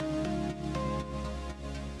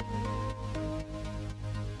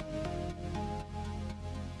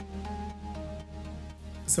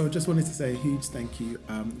So I just wanted to say a huge thank you.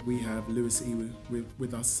 We have Lewis Iwu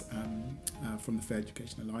with us from the Fair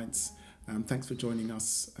Education Alliance. Thanks for joining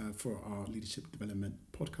us for our Leadership Development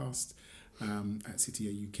podcast at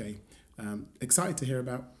CYUK. Excited to hear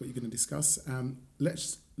about what you're going to discuss.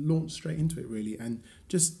 Let's launch straight into it, really, and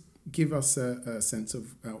just give us a sense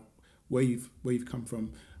of where you've come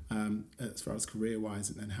from as far as career-wise,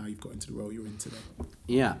 and then how you've got into the role you're in today.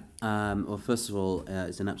 Yeah. Well, first of all,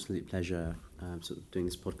 it's an absolute pleasure sort of doing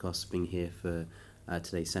this podcast, being here for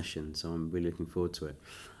today's session. So I'm really looking forward to it.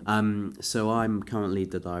 So I'm currently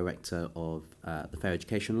the director of the Fair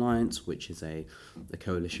Education Alliance, which is a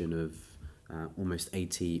coalition of almost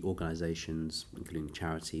 80 organisations, including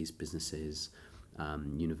charities, businesses,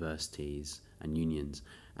 universities and unions.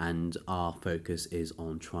 And our focus is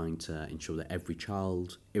on trying to ensure that every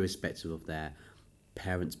child, irrespective of their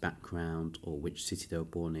parents' background or which city they were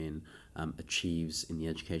born in, achieves in the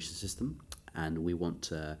education system. And we want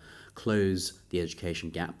to close the education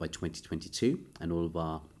gap by 2022, and all of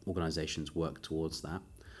our organisations work towards that.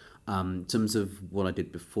 In terms of what I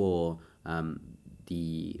did before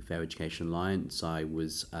the Fair Education Alliance, I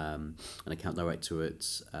was an account director at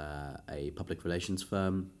a public relations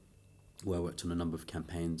firm where I worked on a number of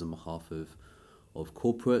campaigns on behalf of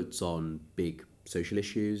corporates on big social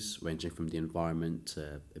issues ranging from the environment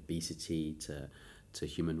to obesity to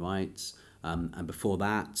human rights. And before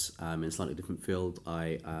that, in a slightly different field,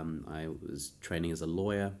 I was training as a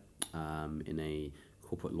lawyer in a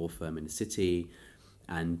corporate law firm in the city.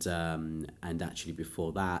 And actually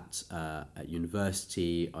before that, at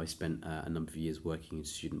university, I spent a number of years working in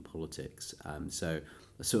student politics. So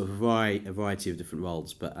a sort of a variety of different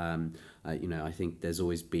roles. But, I think there's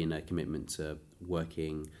always been a commitment to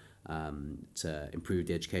working to improve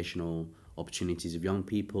the educational opportunities of young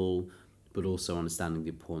people, but also understanding the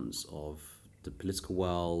importance of the political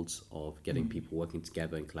world, of getting people working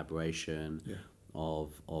together in collaboration,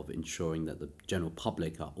 of ensuring that the general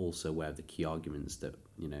public are also aware of the key arguments that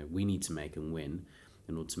we need to make and win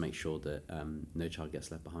in order to make sure that no child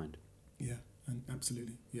gets left behind. Yeah, and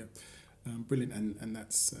absolutely, yeah, brilliant, and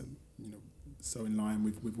that's so in line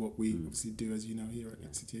with what we obviously do, as you know, here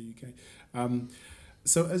at CYUK.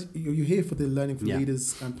 So as you're here for the Learning from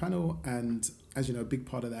Leaders panel, and as you know, a big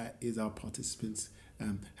part of that is our participants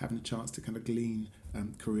having a chance to kind of glean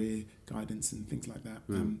career guidance and things like that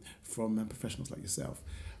from professionals like yourself.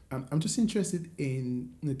 I'm just interested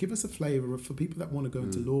in, give us a flavour for people that want to go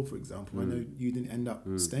into law, for example. I know you didn't end up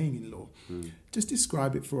staying in law. Just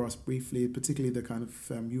describe it for us briefly, particularly the kind of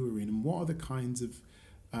firm you were in, and what are the kinds of,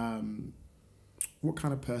 what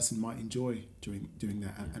kind of person might enjoy doing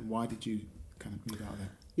that, and why did you kind of move out of there?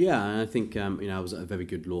 Yeah, I think I was at a very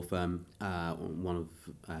good law firm, one of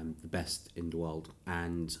the best in the world,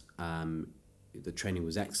 and the training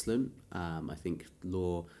was excellent. I think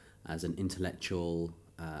law as an intellectual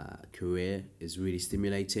career is really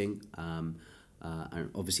stimulating. And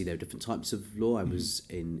obviously there are different types of law. I was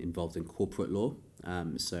involved in corporate law,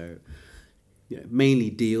 so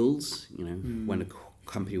mainly deals. When a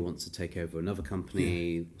company wants to take over another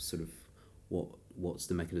company, sort of what's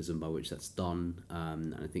the mechanism by which that's done,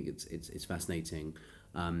 and I think it's fascinating.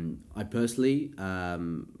 I personally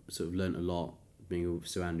sort of learned a lot being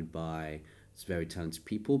surrounded by very talented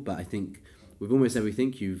people, but I think with almost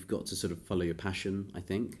everything you've got to sort of follow your passion, I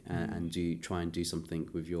think, and try and do something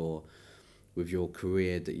with your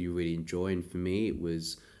career that you really enjoy. And for me it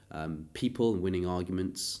was people and winning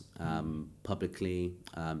arguments publicly,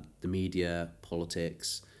 the media,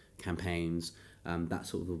 politics, campaigns, that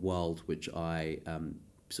sort of a world which I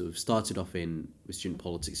sort of started off in with student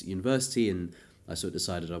politics at university, and I sort of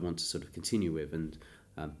decided I want to sort of continue with, and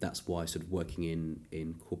that's why sort of working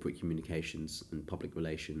in corporate communications and public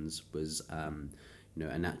relations was a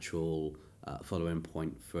natural follow-on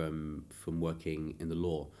point from working in the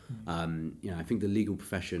law. I think the legal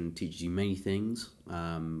profession teaches you many things.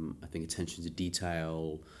 I think attention to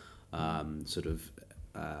detail,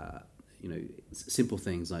 simple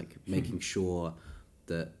things like making sure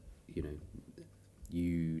that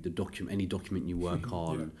any document you work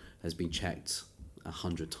on has been checked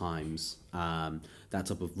 100 times. That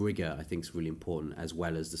type of rigor I think is really important, as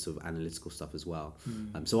well as the sort of analytical stuff as well.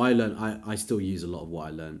 So I still use a lot of what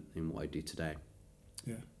I learned in what I do today.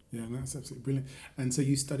 Yeah, that's absolutely brilliant. And so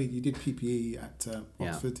you did PPE at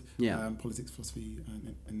Oxford, politics, philosophy,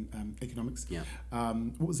 and economics.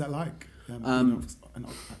 What was that like? An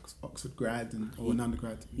Oxford grad or an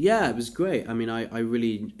undergrad? Yeah, it was great. I mean, I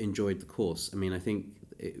really enjoyed the course. I mean, I think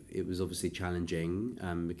it was obviously challenging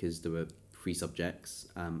because there were 3 subjects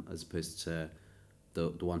as opposed to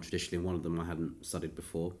the one traditionally. One of them I hadn't studied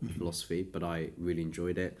before, philosophy, but I really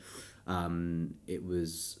enjoyed it. It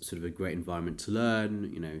was sort of a great environment to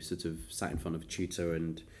learn, sort of sat in front of a tutor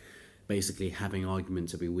and basically having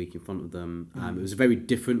arguments every week in front of them. It was a very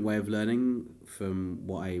different way of learning from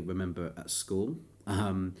what I remember at school.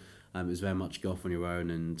 It was very much go off on your own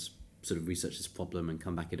and sort of research this problem and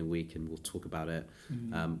come back in a week and we'll talk about it,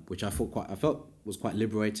 which I felt was quite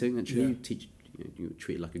liberating actually. Yeah. You were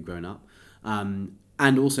treated like a grown up, and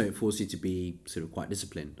also it forced you to be sort of quite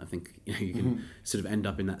disciplined. I think you can sort of end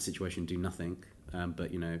up in that situation and do nothing,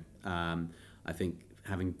 but I think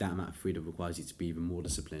having that amount of freedom requires you to be even more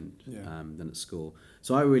disciplined than at school.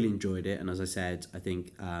 So I really enjoyed it, and as I said, I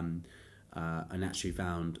think I naturally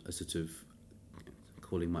found a sort of,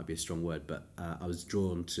 calling might be a strong word, but I was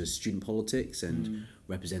drawn to student politics and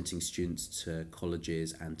representing students to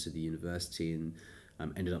colleges and to the university, and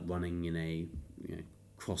ended up running in a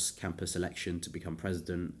cross-campus election to become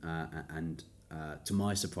president, and to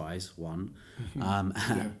my surprise, won.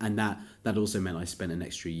 And that also meant I spent an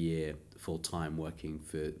extra year full-time working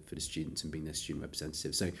for the students and being their student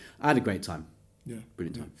representative. So I had a great time. Yeah,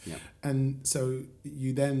 brilliant time. Yeah. And so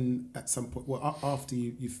you then, at some point, well, after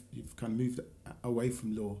you've kind of moved away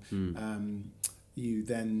from law, you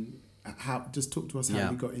then just talk to us how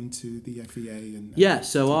you got into the FEA and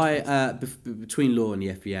so I between law and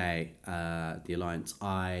the FEA, the Alliance,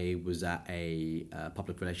 I was at a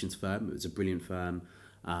public relations firm. It was a brilliant firm.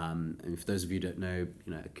 And for those of you who don't know,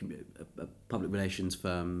 a public relations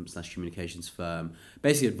firm / communications firm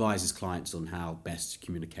basically advises clients on how best to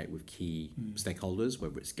communicate with key stakeholders,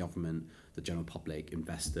 whether it's government, the general public,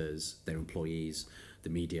 investors, their employees, the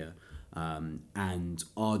media. And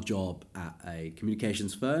our job at a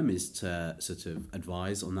communications firm is to sort of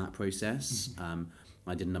advise on that process.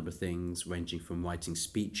 I did a number of things ranging from writing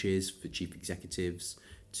speeches for chief executives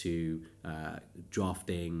to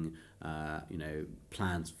drafting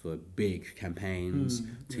plans for big campaigns,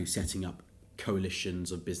 to setting up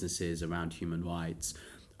coalitions of businesses around human rights.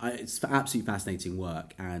 It's absolutely fascinating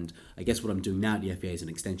work, and I guess what I'm doing now at the FEA is an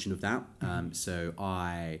extension of that. So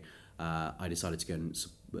I decided to go and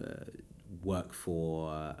work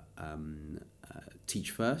for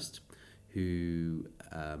Teach First, who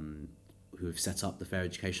have set up the Fair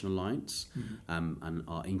Education Alliance, and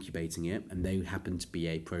are incubating it, and they happen to be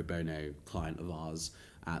a pro bono client of ours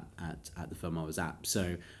at the firm I was at.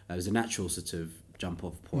 So it was a natural sort of jump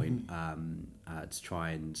off point to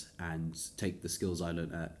try and take the skills I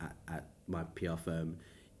learned at my PR firm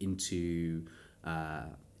into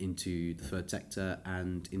the third sector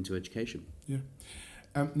and into education. Yeah.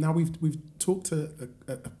 Now we've talked a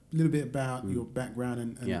little bit about your background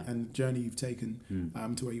and the journey you've taken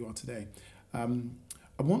to where you are today.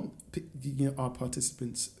 I want our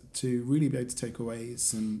participants to really be able to take away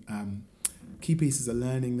some key pieces of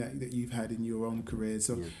learning that you've had in your own career.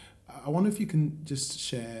 So I wonder if you can just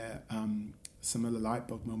share some of the light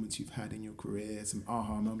bulb moments you've had in your career, some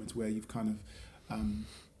aha moments where you've kind of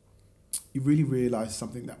you really realised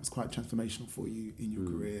something that was quite transformational for you in your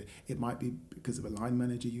career. It might be because of a line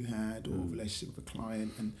manager you had, or a relationship with a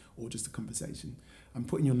client, or just a conversation. I'm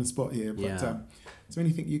putting you on the spot here, but is there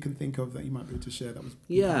anything you can think of that you might be able to share that was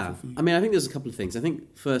impactful for you? I mean, I think there's a couple of things. I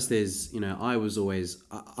think first is,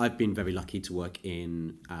 I've been very lucky to work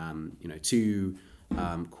in, two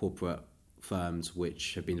corporate firms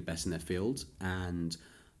which have been the best in their field, and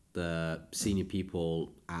the senior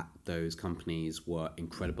people at those companies were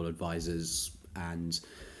incredible advisors. And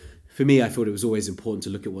for me, I thought it was always important to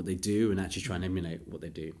look at what they do and actually try and emulate what they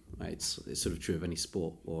do. Right? It's sort of true of any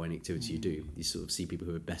sport or any activity you do. You sort of see people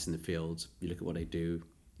who are best in the field, you look at what they do,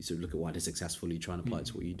 you sort of look at why they're successful, you try and apply it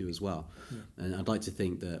to what you do as well. And I'd like to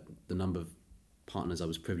think that the number of partners I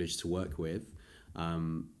was privileged to work with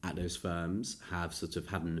at those firms have sort of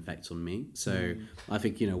had an effect on me. So I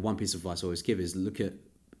think, one piece of advice I always give is look at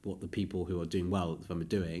what the people who are doing well at the firm are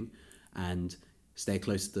doing and stay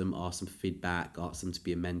close to them, ask them for feedback, ask them to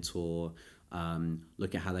be a mentor,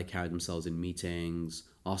 look at how they carry themselves in meetings,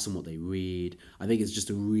 ask them what they read. I think it's just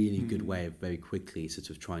a really good way of very quickly sort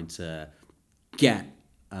of trying to get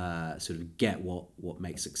what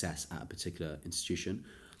makes success at a particular institution.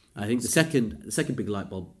 I think the second big light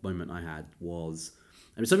bulb moment I had was,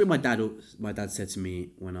 something my dad said to me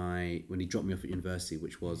when he dropped me off at university,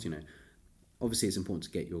 which was, obviously it's important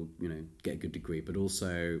to get a good degree, but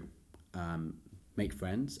also make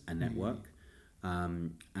friends and network.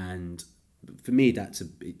 And for me,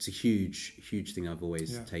 it's a huge thing I've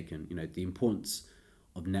always taken. The importance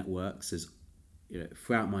of networks is,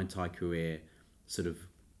 throughout my entire career, sort of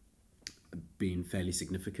been fairly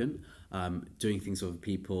significant. Doing things with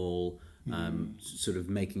people, sort of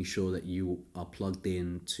making sure that you are plugged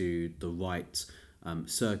in to the right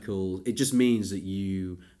circles. It just means that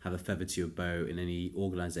you have a feather to your bow in any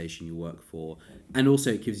organisation you work for, and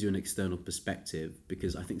also it gives you an external perspective,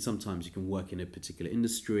 because I think sometimes you can work in a particular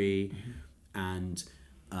industry and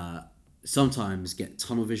sometimes get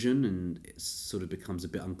tunnel vision, and it sort of becomes a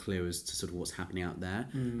bit unclear as to sort of what's happening out there.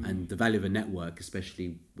 And the value of a network,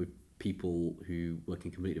 especially with people who work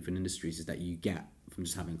in completely different industries, is that you get from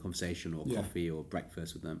just having a conversation or coffee or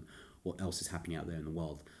breakfast with them what else is happening out there in the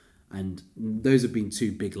world. And those have been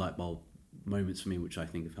two big light bulb moments for me, which I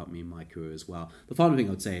think have helped me in my career as well. The final thing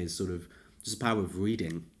I would say is sort of just the power of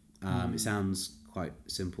reading. It sounds quite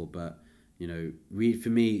simple, but read, for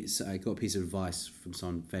me, so I got a piece of advice from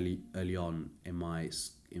someone fairly early on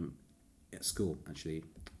at school, actually.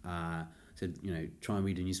 Said, try and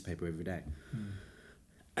read a newspaper every day.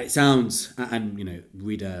 It sounds, and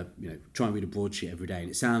try and read a broadsheet every day, and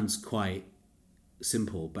it sounds quite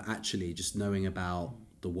simple, but actually just knowing about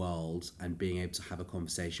the world and being able to have a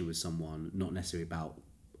conversation with someone, not necessarily about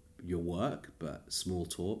your work, but small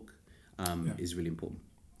talk, is really important.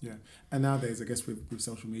 Yeah, and nowadays, I guess with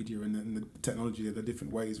social media and the technology, there are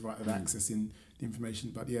different ways, right, of accessing the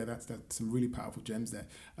information. But yeah, that's some really powerful gems there.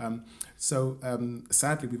 So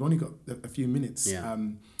sadly, we've only got a few minutes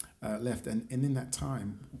left, and in that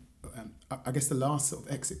time, I guess the last sort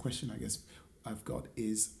of exit question I've got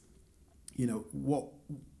is, what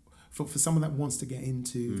for someone that wants to get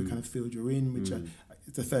into the kind of field you're in, which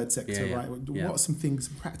the third sector, right? What are some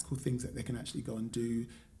practical things that they can actually go and do?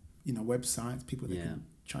 Websites, people they can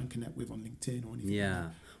try and connect with on LinkedIn or anything. Yeah.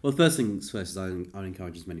 Well, first things first is I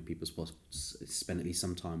encourage as many people as possible to spend at least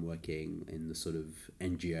some time working in the sort of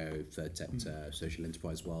NGO, third sector, social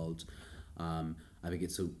enterprise world. I think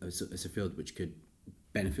it's a field which could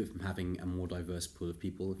benefit from having a more diverse pool of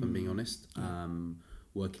people, if I'm being honest,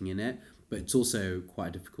 working in it. But it's also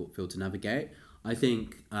quite a difficult field to navigate. I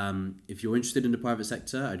think if you're interested in the private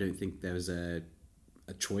sector, I don't think there's a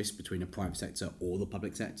choice between a private sector or the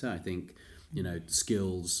public sector. I think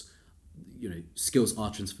skills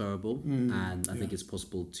are transferable, and I think it's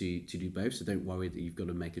possible to do both. So don't worry that you've got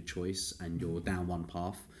to make a choice and you're down one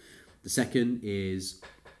path. The second is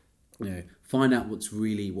find out what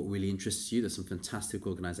really interests you. There's some fantastic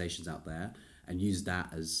organizations out there, and use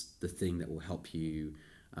that as the thing that will help you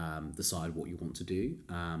decide what you want to do.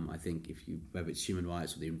 I think whether it's human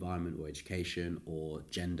rights or the environment or education or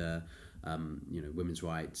gender, women's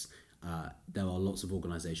rights, there are lots of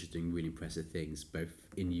organisations doing really impressive things, both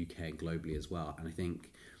in the UK and globally as well. And I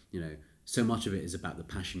think, so much of it is about the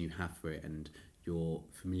passion you have for it and your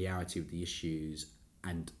familiarity with the issues,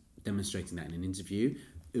 and demonstrating that in an interview.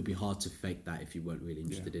 It would be hard to fake that if you weren't really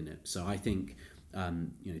interested in it. So I think,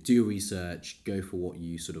 do your research, go for what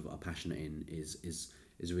you sort of are passionate in is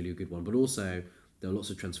a really good one. But also, there are lots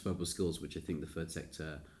of transferable skills which I think the third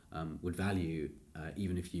sector would value,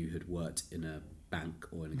 even if you had worked in a bank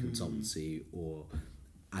or in a consultancy or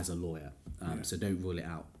as a lawyer. So don't rule it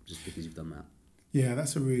out just because you've done that. Yeah,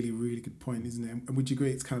 that's a really, really good point, isn't it? And would you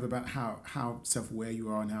agree it's kind of about how self-aware you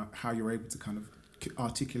are and how you're able to kind of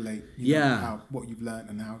articulate what you've learned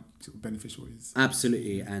and how beneficial it is?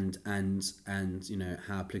 Absolutely, and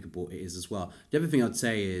how applicable it is as well. The other thing I'd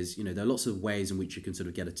say is, there are lots of ways in which you can sort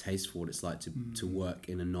of get a taste for what it's like to work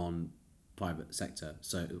in a non-private sector.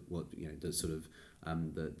 So, the sort of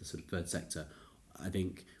third sector. I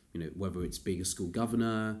think, whether it's being a school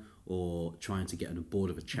governor or trying to get on a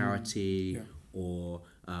board of a charity, or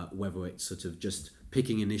whether it's sort of just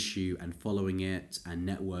picking an issue and following it and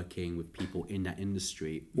networking with people in that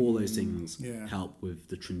industry, all those things help with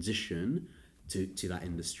the transition to that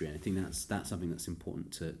industry. And I think that's something that's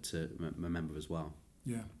important to remember as well.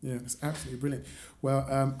 Yeah, it's absolutely brilliant. Well,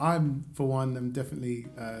 I'm definitely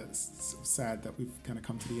sad that we've kind of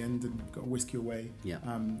come to the end and got to whisk you away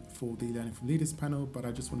for the Learning from Leaders panel. But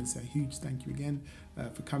I just want to say a huge thank you again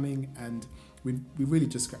for coming, and we really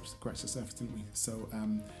just scratched the surface, didn't we? So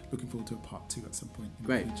looking forward to a part 2 at some point in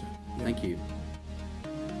the future. Thank you.